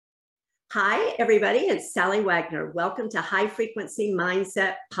Hi, everybody. It's Sally Wagner. Welcome to High Frequency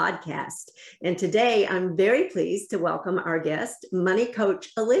Mindset Podcast. And today I'm very pleased to welcome our guest, money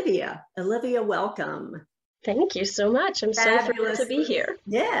coach Olivia. Olivia, welcome. Thank you so much. I'm so thrilled to be here.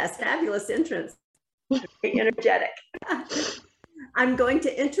 Yes, fabulous entrance. Very energetic. I'm going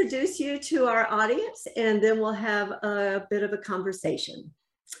to introduce you to our audience and then we'll have a bit of a conversation.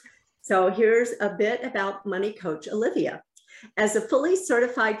 So here's a bit about money coach Olivia. As a fully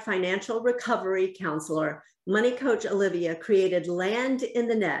certified financial recovery counselor, money coach Olivia created Land in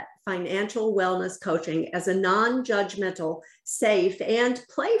the Net financial wellness coaching as a non-judgmental, safe, and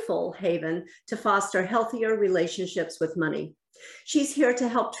playful haven to foster healthier relationships with money. She's here to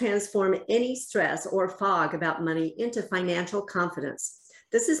help transform any stress or fog about money into financial confidence.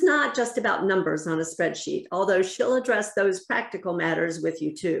 This is not just about numbers on a spreadsheet, although she'll address those practical matters with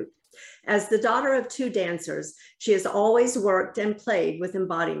you too. As the daughter of two dancers, she has always worked and played with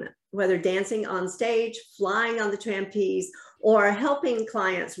embodiment, whether dancing on stage, flying on the trapeze, or helping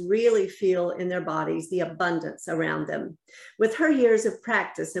clients really feel in their bodies the abundance around them. With her years of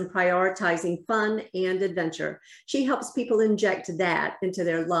practice in prioritizing fun and adventure, she helps people inject that into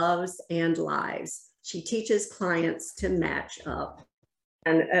their loves and lives. She teaches clients to match up.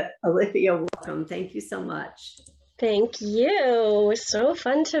 And Olivia, welcome. Thank you so much. Thank you. So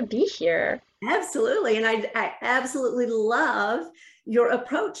fun to be here. Absolutely. And I absolutely love your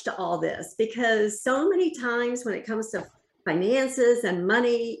approach to all this, because so many times when it comes to finances and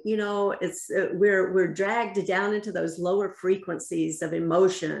money, you know, we're dragged down into those lower frequencies of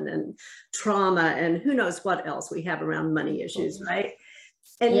emotion and trauma and who knows what else we have around money issues, right?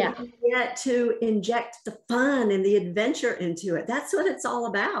 And yet to inject the fun and the adventure into it, that's what it's all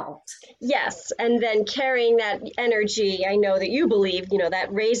about. Yes. And then carrying that energy, I know that you believe, you know,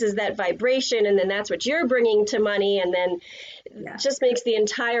 that raises that vibration, and then that's what you're bringing to money. And then just makes the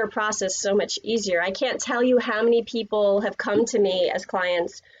entire process so much easier. I can't tell you how many people have come to me as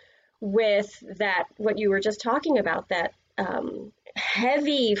clients with that, what you were just talking about, that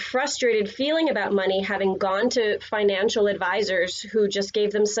heavy, frustrated feeling about money, having gone to financial advisors who just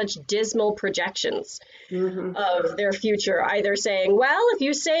gave them such dismal projections of their future, either saying, well, if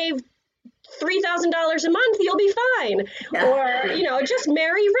you save $3,000 a month, you'll be fine. Or, you know, just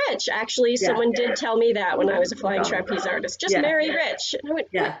marry rich. Actually, someone did tell me that when I was a flying trapeze artist, just marry rich. And I went,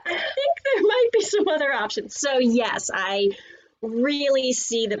 I think there might be some other options. So yes, I really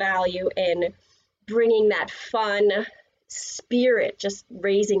see the value in bringing that fun spirit, just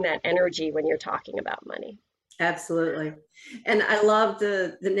raising that energy when you're talking about money. Absolutely. And I love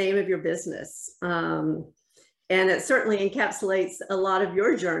the name of your business. And it certainly encapsulates a lot of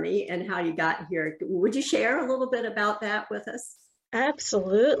your journey and how you got here. Would you share a little bit about that with us?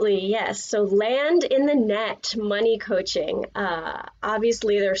 Absolutely, yes. So Land in the Net money coaching.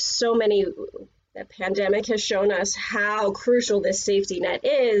 Obviously, there's so many. The pandemic has shown us how crucial this safety net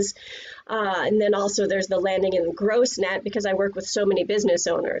is. And then also there's the landing in the gross net, because I work with so many business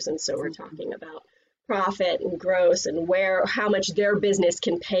owners. And so we're talking about profit and gross and how much their business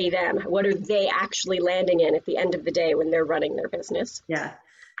can pay them. What are they actually landing in at the end of the day when they're running their business? Yeah.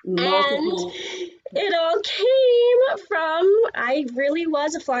 And it all came from, I really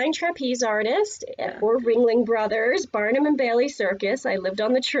was a flying trapeze artist for Ringling Brothers, Barnum and Bailey Circus. I lived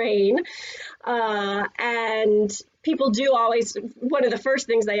on the train. And people do always, one of the first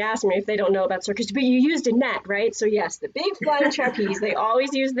things they ask me if they don't know about circus, but you used a net, right? So yes, the big flying trapeze, they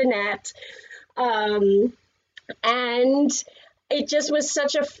always use the net. And it just was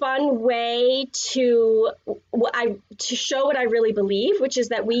such a fun way to show what I really believe, which is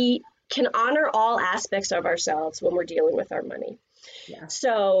that we can honor all aspects of ourselves when we're dealing with our money. Yeah.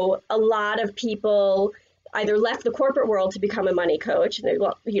 So a lot of people either left the corporate world to become a money coach, and they,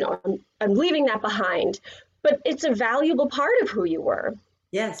 well, you know, I'm leaving that behind, but it's a valuable part of who you were.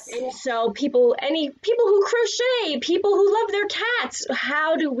 Yes. And so people who crochet, people who love their cats,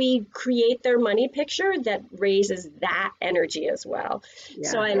 how do we create their money picture that raises that energy as well? Yeah.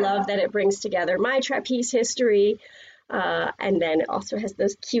 So I love that it brings together my trapeze history, and then it also has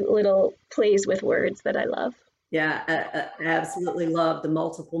those cute little plays with words that I love. Yeah, I absolutely love the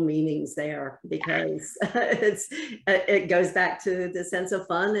multiple meanings there, because it goes back to the sense of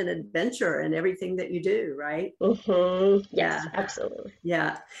fun and adventure and everything that you do, right? Yes, absolutely.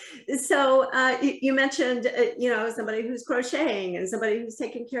 Yeah. So you mentioned, you know, somebody who's crocheting and somebody who's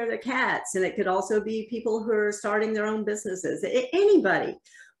taking care of their cats, and it could also be people who are starting their own businesses. Anybody.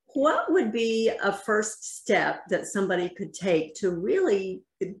 What would be a first step that somebody could take to really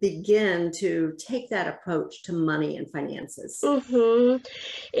begin to take that approach to money and finances?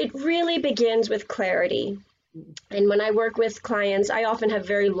 It really begins with clarity. And when I work with clients, I often have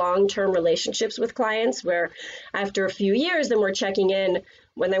very long-term relationships with clients where after a few years, then we're checking in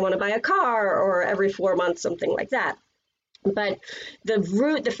when they want to buy a car or every 4 months, something like that. But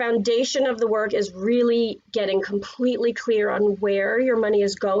the foundation of the work is really getting completely clear on where your money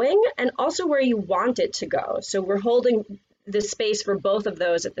is going and also where you want it to go. So we're holding the space for both of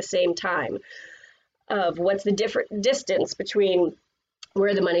those at the same time of what's the different distance between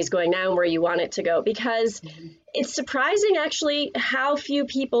where the money's going now and where you want it to go, because it's surprising actually how few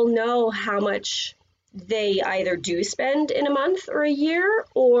people know how much they either do spend in a month or a year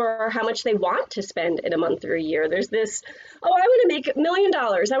or how much they want to spend in a month or a year. There's this, oh, I want to make $1 million.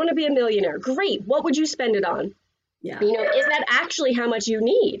 I want to be a millionaire. Great. What would you spend it on? Yeah. Is that actually how much you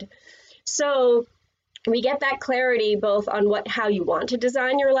need? So we get that clarity both on how you want to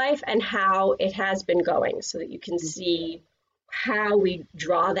design your life and how it has been going so that you can see how we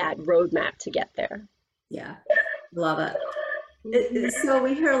draw that roadmap to get there. Yeah, love it. So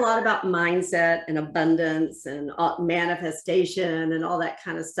we hear a lot about mindset and abundance and manifestation and all that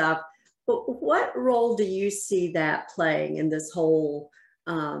kind of stuff. But what role do you see that playing in this whole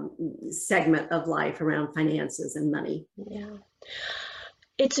segment of life around finances and money? Yeah,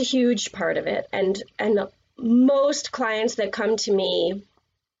 it's a huge part of it. And most clients that come to me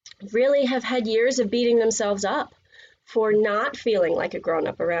really have had years of beating themselves up for not feeling like a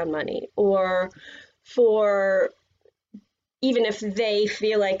grown-up around money, or for even if they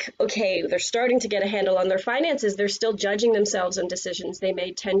feel like, okay, they're starting to get a handle on their finances, they're still judging themselves on decisions they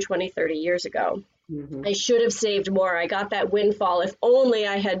made 10, 20, 30 years ago. Mm-hmm. I should have saved more. I got that windfall. If only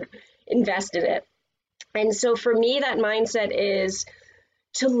I had invested it. And so for me, that mindset is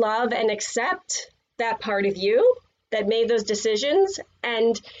to love and accept that part of you that made those decisions.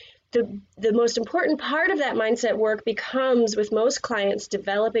 And the most important part of that mindset work becomes, with most clients,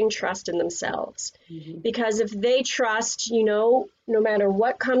 developing trust in themselves. Mm-hmm. Because if they trust, no matter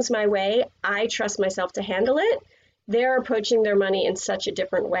what comes my way, I trust myself to handle it, they're approaching their money in such a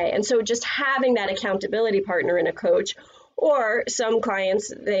different way. And so just having that accountability partner in a coach, or some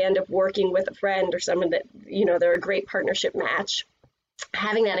clients, they end up working with a friend or someone that, they're a great partnership match.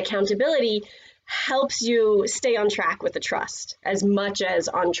 Having that accountability helps you stay on track with the trust as much as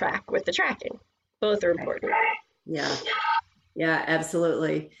on track with the tracking. Both are important. Yeah,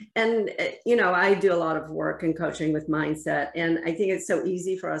 absolutely. And, I do a lot of work in coaching with mindset, and I think it's so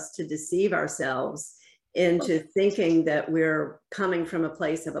easy for us to deceive ourselves into thinking that we're coming from a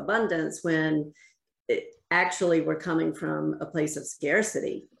place of abundance when actually we're coming from a place of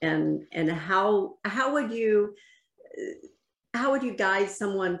scarcity. And how would you guide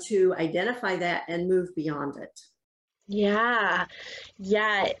someone to identify that and move beyond it? Yeah.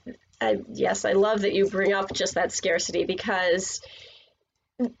 Yes, I love that you bring up just that scarcity, because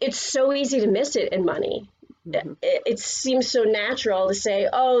it's so easy to miss it in money. Mm-hmm. It seems so natural to say,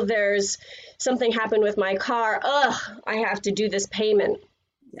 oh, there's something happened with my car. I have to do this payment.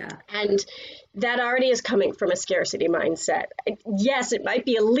 Yeah. And that already is coming from a scarcity mindset. Yes, it might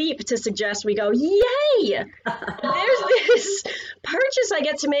be a leap to suggest we go, yay, there's this purchase I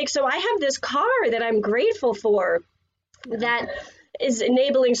get to make. So I have this car that I'm grateful for that is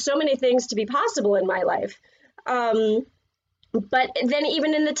enabling so many things to be possible in my life. But then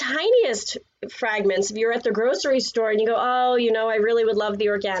even in the tiniest fragments, if you're at the grocery store and you go, oh, I really would love the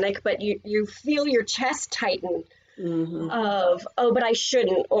organic, but you feel your chest tighten. Mm-hmm. Of, oh, but I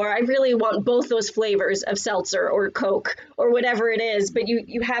shouldn't, or I really want both those flavors of seltzer or Coke or whatever it is, but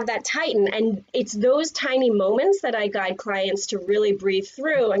you have that tighten. And it's those tiny moments that I guide clients to really breathe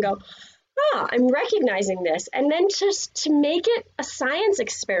through and go, I'm recognizing this. And then just to make it a science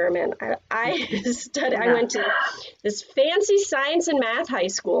experiment. I went to this fancy science and math high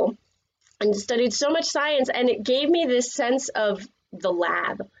school and studied so much science, and it gave me this sense of the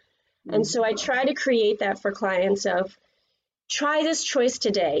lab. And so I try to create that for clients of, try this choice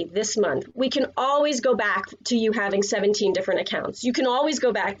today, this month. We can always go back to you having 17 different accounts. You can always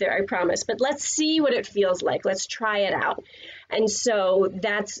go back there, I promise, but let's see what it feels like. Let's try it out. And so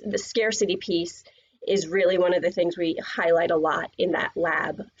that's the scarcity piece is really one of the things we highlight a lot in that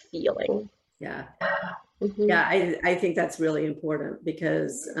lab feeling. Yeah. Mm-hmm. Yeah, I think that's really important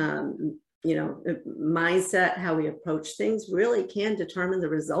because mindset, how we approach things really can determine the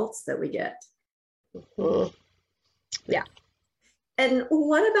results that we get. Mm-hmm. Yeah. And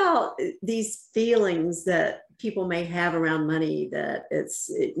what about these feelings that people may have around money, that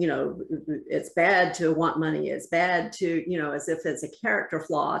it's bad to want money. It's bad to, as if it's a character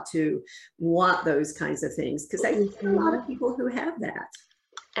flaw to want those kinds of things. Because I think there are a lot of people who have that.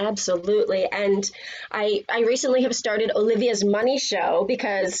 Absolutely. And I recently have started Olivia's Money Show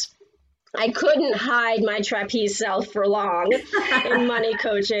because I couldn't hide my trapeze self for long in money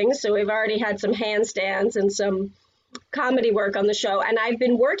coaching. So we've already had some handstands and some comedy work on the show. And I've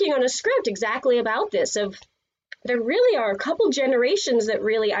been working on a script exactly about this of there really are a couple generations that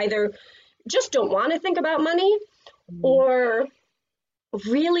really either just don't want to think about money or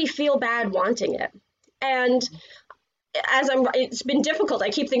really feel bad wanting it. And it's been difficult. I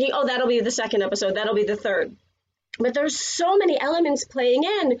keep thinking, oh, that'll be the second episode, that'll be the third. But there's so many elements playing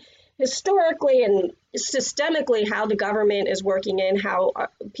in historically and systemically how the government is working in, how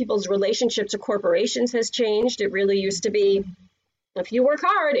people's relationships to corporations has changed. It really used to be, if you work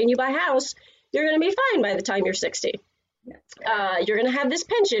hard and you buy a house, you're going to be fine by the time you're 60. You're going to have this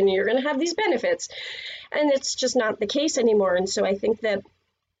pension, you're going to have these benefits. And it's just not the case anymore. And so I think that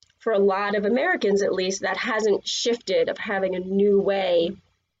for a lot of Americans, at least, that hasn't shifted of having a new way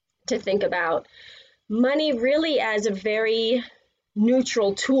to think about money really as a very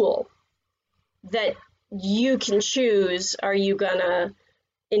neutral tool that you can choose. Are you going to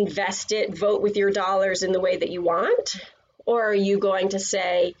invest it, vote with your dollars in the way that you want? Or are you going to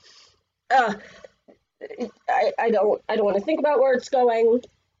say, I don't want to think about where it's going.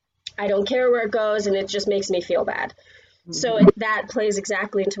 I don't care where it goes, and it just makes me feel bad. Mm-hmm. So that plays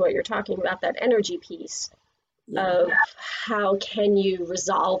exactly into what you're talking about, that energy piece of how can you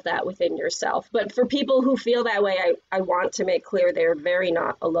resolve that within yourself. But for people who feel that way, I want to make clear they're very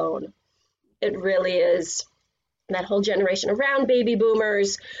not alone. It really is that whole generation around baby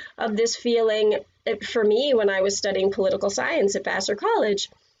boomers of this feeling. For me, when I was studying political science at Vassar College,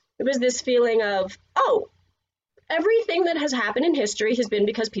 it was this feeling of, oh, everything that has happened in history has been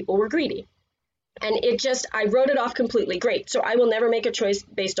because people were greedy. And I wrote it off completely. Great. So I will never make a choice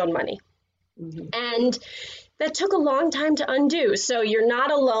based on money. Mm-hmm. And that took a long time to undo. So you're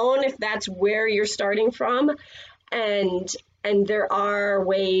not alone if that's where you're starting from. And there are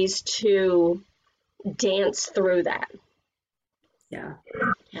ways to dance through that. Yeah.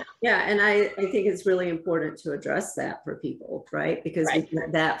 And I think it's really important to address that for people, right? Because we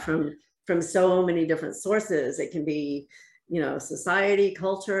get that from so many different sources. It can be, society,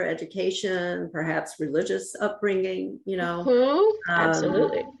 culture, education, perhaps religious upbringing,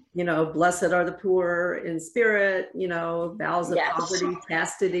 Absolutely. Blessed are the poor in spirit, vows of poverty,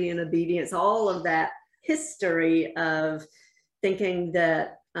 chastity, and obedience, all of that history of thinking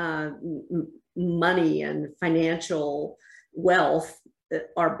that money and financial wealth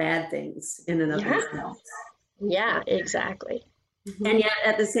are bad things in and of themselves. Yeah, exactly. Mm-hmm. And yet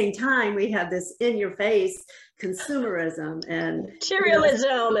at the same time, we have this in-your-face consumerism and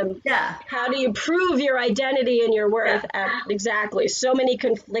materialism and how do you prove your identity and your worth? Exactly. So many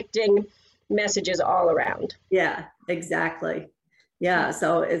conflicting messages all around. Yeah, exactly. Yeah,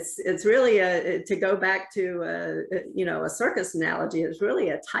 so it's really to go back to a circus analogy. It's really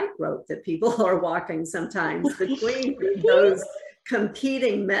a tightrope that people are walking sometimes between those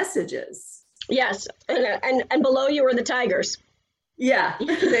competing messages. Yes, and below you are the tigers. Yeah,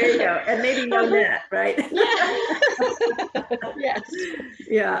 there you go. And maybe no net, right? Yeah. Yes.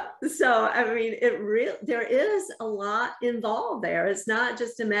 Yeah. So, I mean, there is a lot involved there. It's not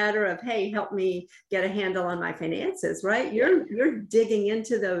just a matter of, hey, help me get a handle on my finances, right? You're digging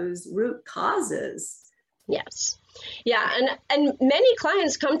into those root causes. Yes. Yeah. And many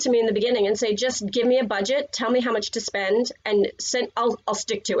clients come to me in the beginning and say, just give me a budget, tell me how much to spend, and I'll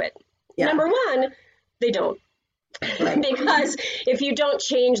stick to it. Yeah. Number one, they don't. Right. Because if you don't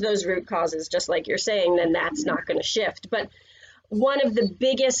change those root causes, just like you're saying, then that's not going to shift. But one of the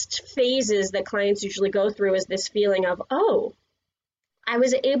biggest phases that clients usually go through is this feeling of, oh, I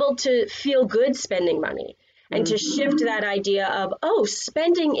was able to feel good spending money, and to shift that idea of, oh,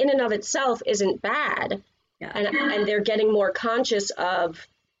 spending in and of itself isn't bad. Yeah. And they're getting more conscious of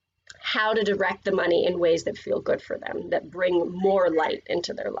how to direct the money in ways that feel good for them, that bring more light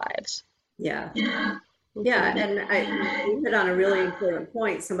into their lives. Yeah. Yeah, and you hit on a really important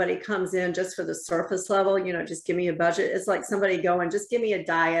point. Somebody comes in just for the surface level, just give me a budget. It's like somebody going, just give me a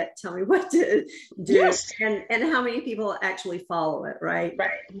diet, tell me what to do. Yes. And how many people actually follow it, right?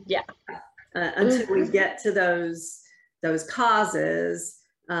 Right, yeah. Until we get to those causes,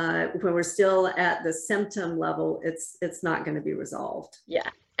 when we're still at the symptom level, it's not going to be resolved. Yeah,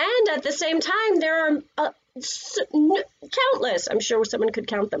 and at the same time, there are countless, I'm sure someone could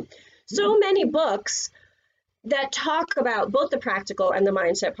count them, so many books that talk about both the practical and the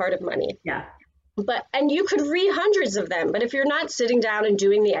mindset part of money. Yeah. And you could read hundreds of them, but if you're not sitting down and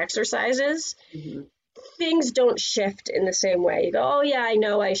doing the exercises, things don't shift in the same way. You go, oh yeah, I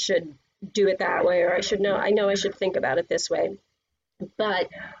know I should do it that way, or I know I should think about it this way. But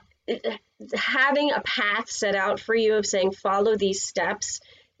having a path set out for you of saying, follow these steps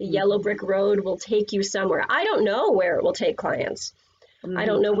The yellow brick road will take you somewhere. I don't know where it will take clients. I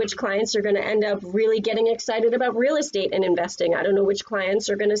don't know which clients are going to end up really getting excited about real estate and investing. I don't know which clients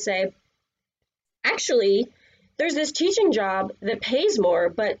are going to say, actually, there's this teaching job that pays more,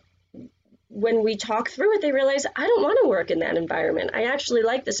 but when we talk through it, they realize, I don't want to work in that environment. I actually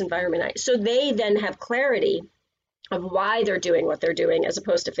like this environment. So they then have clarity of why they're doing what they're doing, as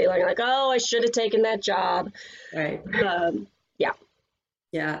opposed to feeling like, oh, I should have taken that job. Right. Yeah.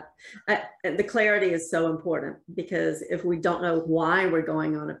 Yeah. The clarity is so important, because if we don't know why we're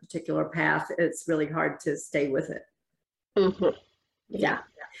going on a particular path, it's really hard to stay with it. Yeah.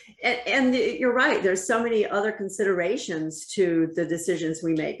 And you're right. There's so many other considerations to the decisions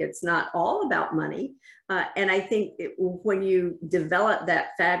we make. It's not all about money. And I think when you develop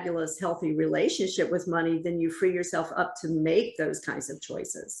that fabulous, healthy relationship with money, then you free yourself up to make those kinds of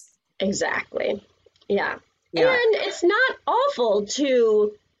choices. Exactly. Yeah. And it's not awful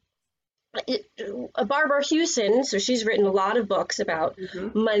to Barbara Hewson. So she's written a lot of books about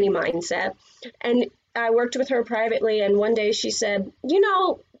money mindset. And I worked with her privately. And one day she said,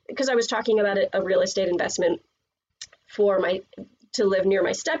 because I was talking about a real estate investment to live near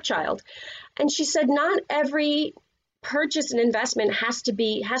my stepchild. And she said, not every purchase and investment has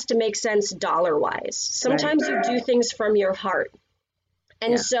to make sense dollar-wise. Sometimes you do things from your heart.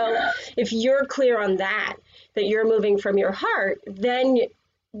 And so if you're clear on that you're moving from your heart, then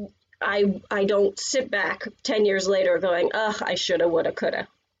I don't sit back 10 years later going, I shoulda, woulda, coulda.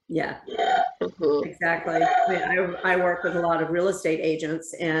 Yeah, exactly. I work with a lot of real estate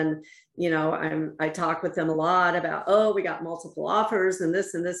agents, and I talk with them a lot about, we got multiple offers and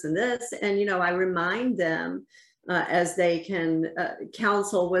this and this and this, and I remind them as they can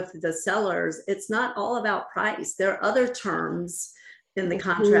counsel with the sellers, it's not all about price. There are other terms in the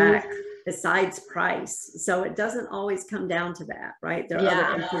contract besides price, so it doesn't always come down to that, right? There are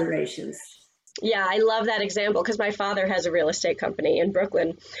other considerations. Yeah, I love that example, because my father has a real estate company in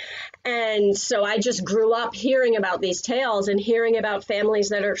Brooklyn. And so I just grew up hearing about these tales and hearing about families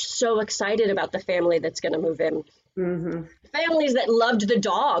that are so excited about the family that's going to move in. Families that loved the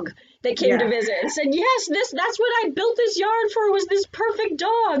dog that came to visit and said, yes, that's what I built this yard for, was this perfect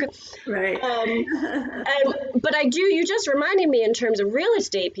dog. Right. But you just reminded me, in terms of real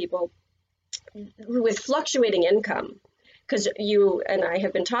estate people with fluctuating income, because you and I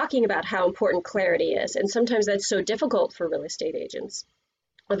have been talking about how important clarity is. And sometimes that's so difficult for real estate agents,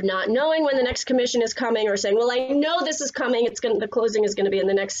 of not knowing when the next commission is coming, or saying, well, I know this is coming. The closing is going to be in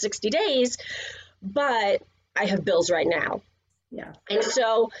the next 60 days, but I have bills right now. Yeah. And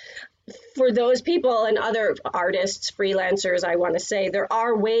so for those people and other artists, freelancers, I want to say there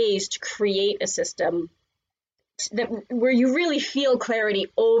are ways to create a system where you really feel clarity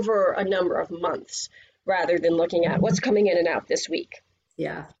over a number of months, rather than looking at what's coming in and out this week.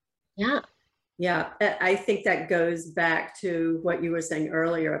 Yeah. Yeah. Yeah. I think that goes back to what you were saying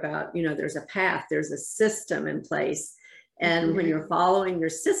earlier about, there's a path, there's a system in place. And when you're following your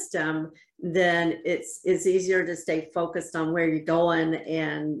system, then it's easier to stay focused on where you're going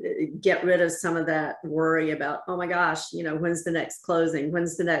and get rid of some of that worry about, oh my gosh, when's the next closing?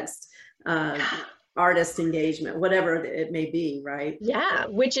 When's the next artist engagement, whatever it may be, right? Yeah,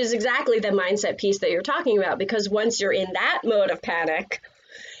 which is exactly the mindset piece that you're talking about, because once you're in that mode of panic,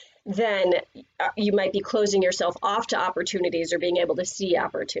 then you might be closing yourself off to opportunities, or being able to see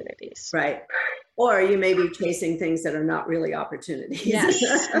opportunities. Right. Or you may be chasing things that are not really opportunities.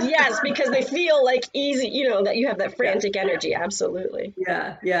 Yes, because they feel like easy, that you have that frantic energy. Absolutely.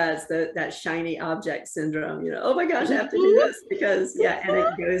 Yeah, it's that shiny object syndrome, oh my gosh, I have to do this, because, and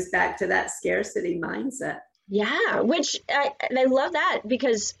it goes back to that scarcity mindset. Yeah, which I love that,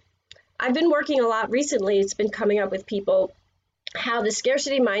 because I've been working a lot recently. It's been coming up with people, how the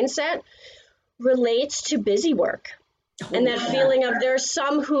scarcity mindset relates to busy work. And that feeling of, there's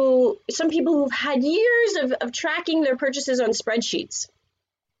some people who've had years of tracking their purchases on spreadsheets.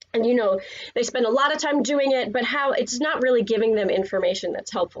 And, they spend a lot of time doing it, but how it's not really giving them information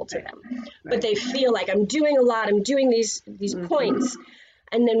that's helpful to them. Right. But they feel like, I'm doing a lot, I'm doing these points.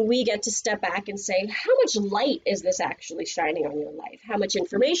 And then we get to step back and say, how much light is this actually shining on your life? How much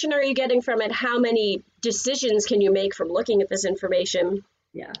information are you getting from it? How many decisions can you make from looking at this information?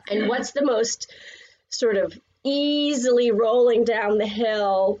 Yeah. And what's the most sort of easily rolling down the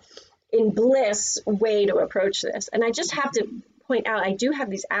hill in bliss way to approach this? And I just have to point out, I do have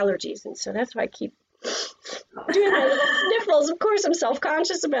these allergies, and so that's why I keep doing my little sniffles. Of course, I'm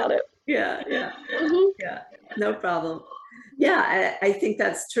self-conscious about it. Yeah, no problem. Yeah, I think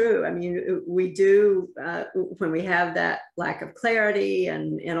that's true. I mean, we do, when we have that lack of clarity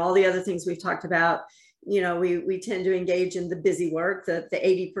and all the other things we've talked about, we tend to engage in the busy work, the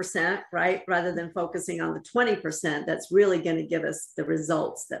 80%, right? Rather than focusing on the 20% that's really going to give us the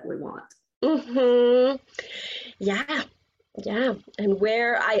results that we want. Mm-hmm. Yeah. Yeah. And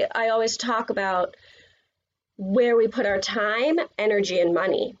where I always talk about where we put our time, energy, and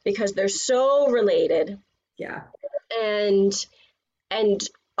money, because they're so related. Yeah. And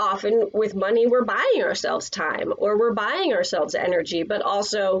often with money, we're buying ourselves time or we're buying ourselves energy, but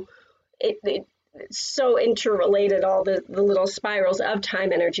also it's so interrelated, all the little spirals of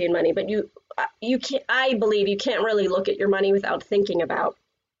time, energy, and money. But you can't, I believe you can't really look at your money without thinking about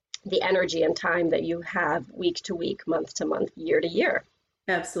the energy and time that you have week to week, month to month, year to year.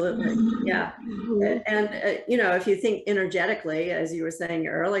 Absolutely. Yeah. And, if you think energetically, as you were saying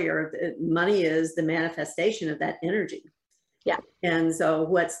earlier, money is the manifestation of that energy. Yeah. And so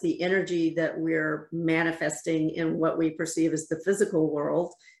what's the energy that we're manifesting in what we perceive as the physical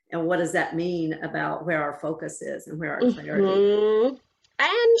world? And what does that mean about where our focus is and where our clarity is?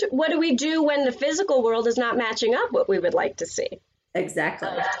 And what do we do when the physical world is not matching up what we would like to see? Exactly.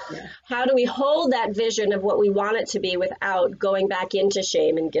 Yeah. How do we hold that vision of what we want it to be without going back into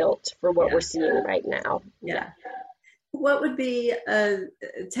shame and guilt for what we're seeing right now? Yeah. What would be a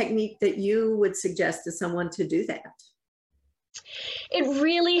technique that you would suggest to someone to do that? It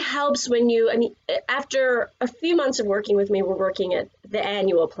really helps when after a few months of working with me, we're working at the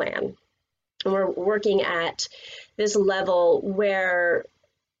annual plan. And we're working at this level where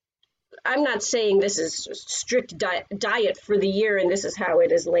I'm not saying this is strict diet for the year and this is how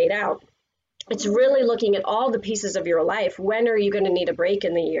it is laid out. It's really looking at all the pieces of your life. When are you going to need a break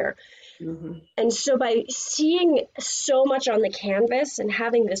in the year? Mm-hmm. And so by seeing so much on the canvas and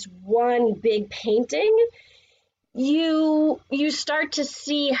having this one big painting, you start to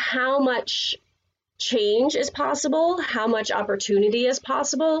see how much change is possible, how much opportunity is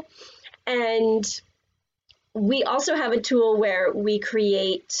possible. And we also have a tool where we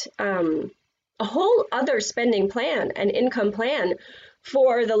create a whole other spending plan and income plan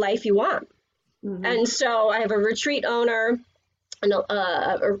for the life you want. Mm-hmm. And so I have a retreat owner, and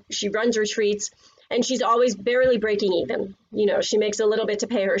she runs retreats, and she's always barely breaking even. She makes a little bit to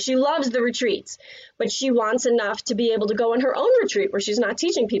pay her. She loves the retreats, but she wants enough to be able to go on her own retreat where she's not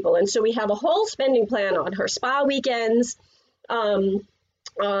teaching people. And so we have a whole spending plan on her spa weekends, on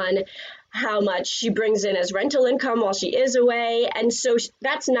how much she brings in as rental income while she is away. And so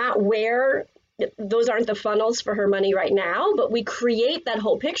that's not those aren't the funnels for her money right now, but we create that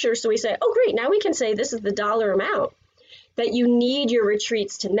whole picture. So we say, oh, great, now we can say this is the dollar amount that you need your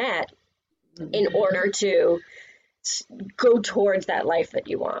retreats to net in order to go towards that life that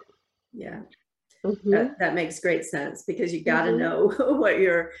you want. Yeah. Mm-hmm. That makes great sense, because you got to know what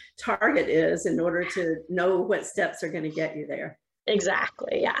your target is in order to know what steps are going to get you there.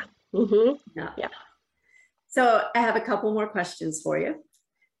 Exactly. Yeah. Mm-hmm. Yeah. So I have a couple more questions for you.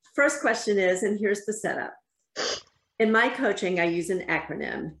 First question is, and here's the setup. In my coaching, I use an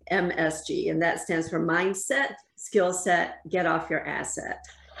acronym, MSG, and that stands for Mindset, Skill Set, Get Off Your Asset.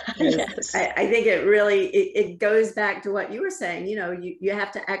 Yes. I think it goes back to what you were saying. You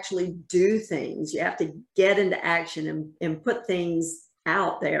have to actually do things. You have to get into action and put things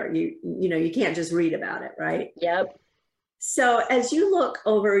out there. You can't just read about it, right? Yep. So as you look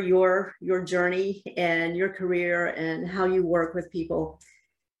over your journey and your career and how you work with people,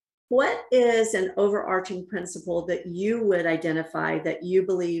 what is an overarching principle that you would identify that you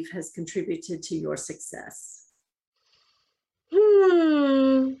believe has contributed to your success?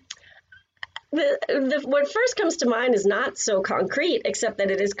 What first comes to mind is not so concrete, except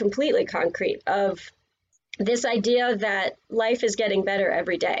that it is completely concrete, of this idea that life is getting better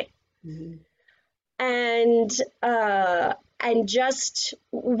every day. Mm-hmm. And just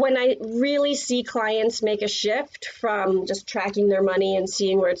when I really see clients make a shift from just tracking their money and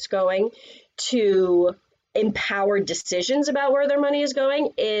seeing where it's going to empowered decisions about where their money is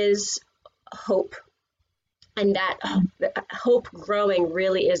going, is hope. And that hope growing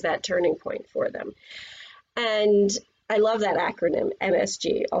really is that turning point for them. And I love that acronym,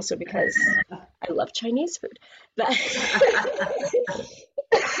 MSG, also because I love Chinese food. But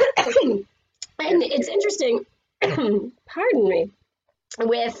and it's interesting, pardon me,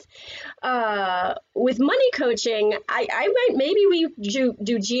 with money coaching, we do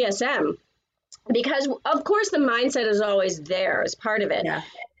GSM, because of course the mindset is always there as part of it. Yeah.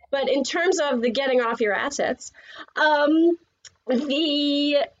 But in terms of the getting off your assets,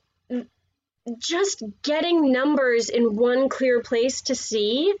 just getting numbers in one clear place to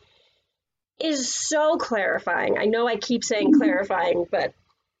see is so clarifying. I know I keep saying clarifying, but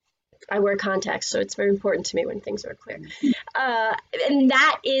I wear contacts, so it's very important to me when things are clear. And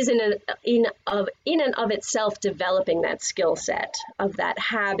that is in and of itself developing that skill set of that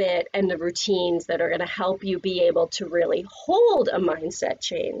habit and the routines that are going to help you be able to really hold a mindset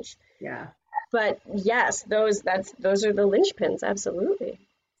change. Yeah. But yes, those are the linchpins. Absolutely.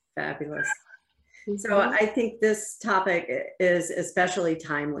 Fabulous. So I think this topic is especially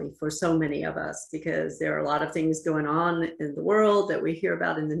timely for so many of us because there are a lot of things going on in the world that we hear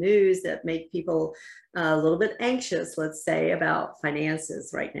about in the news that make people a little bit anxious, let's say, about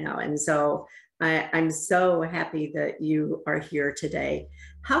finances right now. And so I'm so happy that you are here today.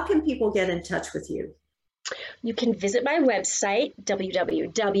 How can people get in touch with you? You can visit my website,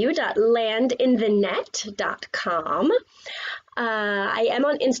 www.landinthenet.com. I am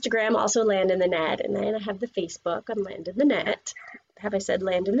on Instagram, also Land in the Net, and then I have the Facebook on Land in the Net. Have I said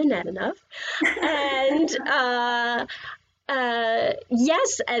Land in the Net enough? And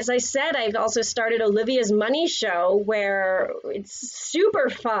yes, as I said, I've also started Olivia's Money Show, where it's super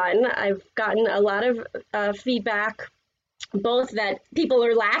fun. I've gotten a lot of feedback, both that people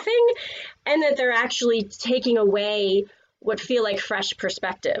are laughing and that they're actually taking away what feel like fresh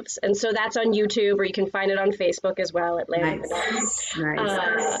perspectives. And so that's on YouTube, or you can find it on Facebook as well at Land.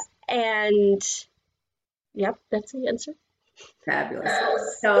 Nice. And yep, that's the answer. Fabulous.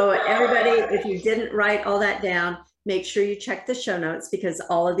 So everybody, if you didn't write all that down, make sure you check the show notes because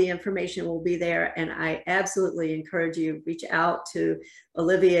all of the information will be there. And I absolutely encourage you, reach out to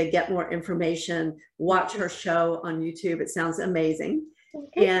Olivia, get more information, watch her show on YouTube. It sounds amazing.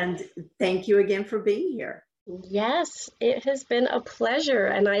 And thank you again for being here. Yes, it has been a pleasure.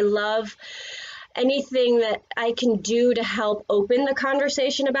 And I love anything that I can do to help open the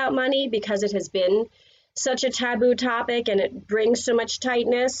conversation about money, because it has been such a taboo topic and it brings so much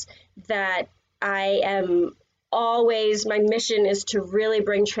tightness that I am always, my mission is to really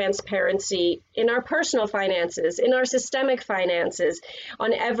bring transparency in our personal finances, in our systemic finances,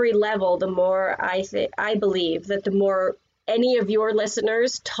 on every level. The more I believe that the more any of your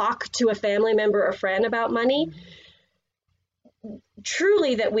listeners talk to a family member or friend about money,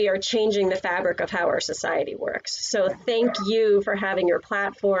 truly that we are changing the fabric of how our society works. So thank you for having your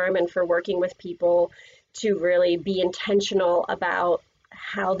platform and for working with people to really be intentional about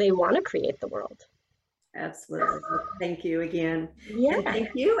how they want to create the world. Absolutely. Thank you again. Yeah. And thank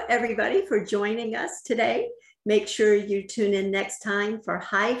you everybody for joining us today. Make sure you tune in next time for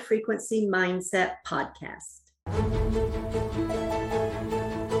High Frequency Mindset Podcast.